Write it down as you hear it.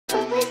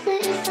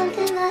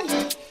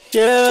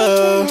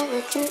Yeah,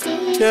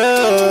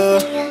 yeah.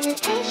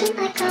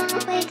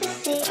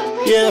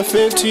 Yeah,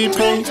 Fenty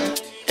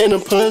paint and a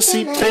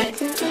pussy pink,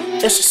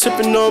 and she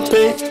sippin' on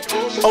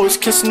pink, always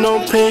kissin'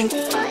 on pink.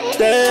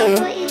 Damn,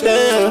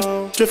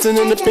 damn, drifting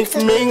in the pink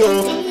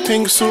flamingo,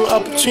 pink suit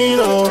Al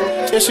Pacino,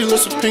 and she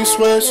looks with pink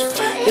sweats,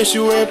 and she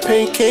wear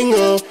pink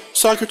Kingo.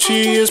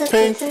 Socrates is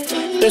pink,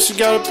 and she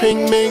got a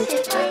pink mink,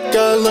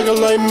 got it looking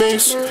like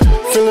mix,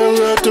 feeling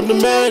real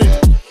diplomatic,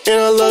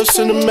 and I love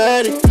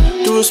cinematic.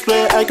 Do a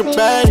split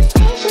acrobatic,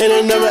 and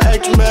I never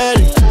act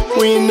dramatic.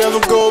 We ain't never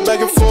go back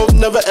and forth,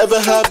 never ever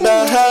have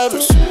bad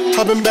habits.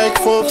 Hopping back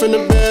and forth in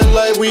the bed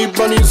like we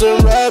bunnies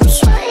and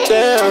rabbits.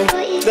 Damn,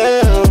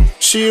 damn.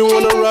 She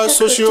wanna rock,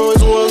 so she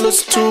always wanna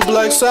listen to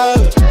Black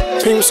Sabbath.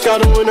 Pink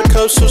Moscato in the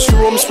cup, so she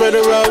want me spread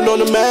her out on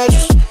the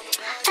mattress.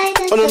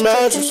 On the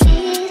mattress.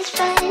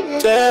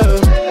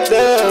 Damn,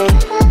 damn.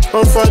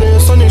 On Friday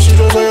and Sunday, she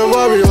dressed like a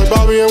Barbie, like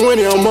Bobby and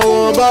Winnie. I'm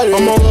all on her body,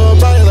 I'm all on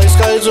her body, like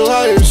Sky to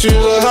higher. She's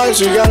a high,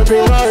 she got a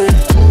pink Rari,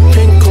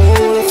 pink comb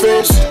on her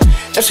face,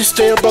 and she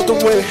stay about the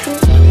way.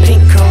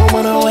 Pink comb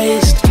on her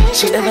waist,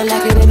 she never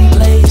lack at any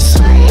place.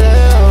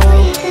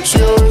 Damn,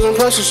 she always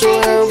impressive, she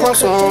don't have a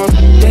press on.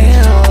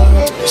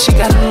 Damn, she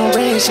got her own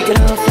ring, she got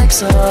her own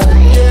flex on.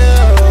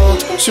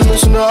 Yeah, she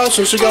missing her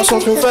options, she got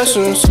some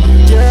confessions.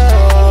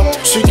 Yeah,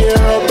 she getting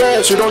her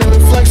bad, she don't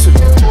even flex it.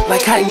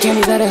 Like cotton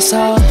candy that I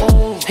saw.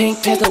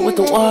 Pink Panther with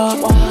the wall.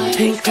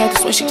 Pink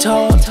Panther's when she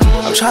talk.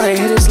 I'm tryna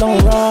hit it slow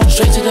and raw,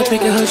 straight to the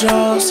pick of her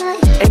jaws.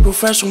 April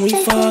fresh when we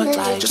fuck,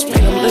 just make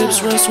them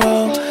lips real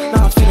swell.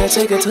 Now I'm finna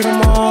take her to the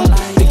mall.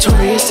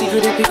 Victoria's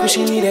Secret, they pick what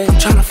she needed.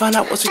 Tryna find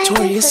out what's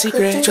Victoria's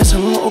Secret. Dress a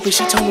room open,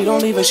 she told me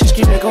don't leave her. She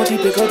screaming, go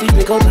deeper, go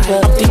deeper, go deeper.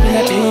 I'm deep in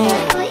that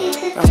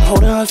pink, I'm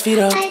holding her feet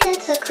up.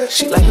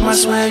 She liking my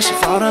swag, she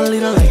followed her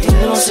leader like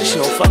Angel, so she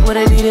don't fuck with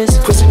Adidas.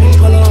 Pussy pink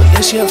polo,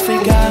 yeah she a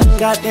freak guy,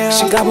 goddamn.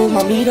 She gobble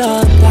my meat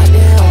up,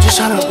 goddamn. I'm just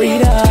tryna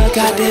read her,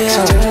 goddamn.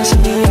 She jealous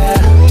of me,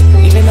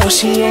 yeah. Even though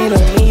she ain't a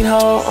mean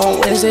hoe, on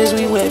Wednesdays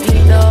we went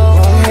deep though.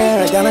 Long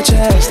hair down her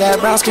chest, that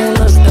brown skin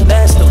looks the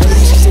best. The way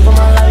she saved my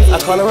life, I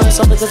call her a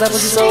sofa cause that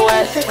pussy so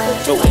wet.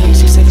 The way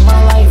she saved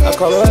my life, I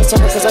call her a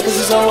sofa cause that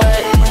pussy so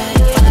wet.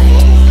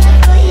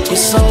 Pussy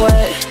so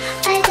wet.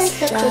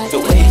 The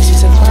way she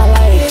saved my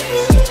life,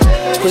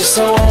 pussy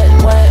so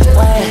wet, wet,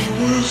 wet.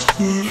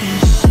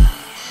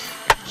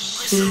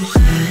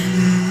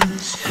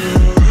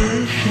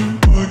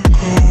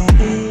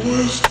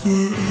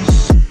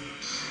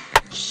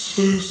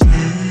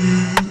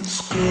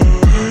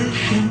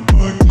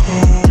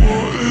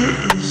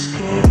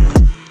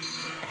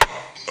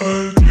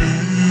 I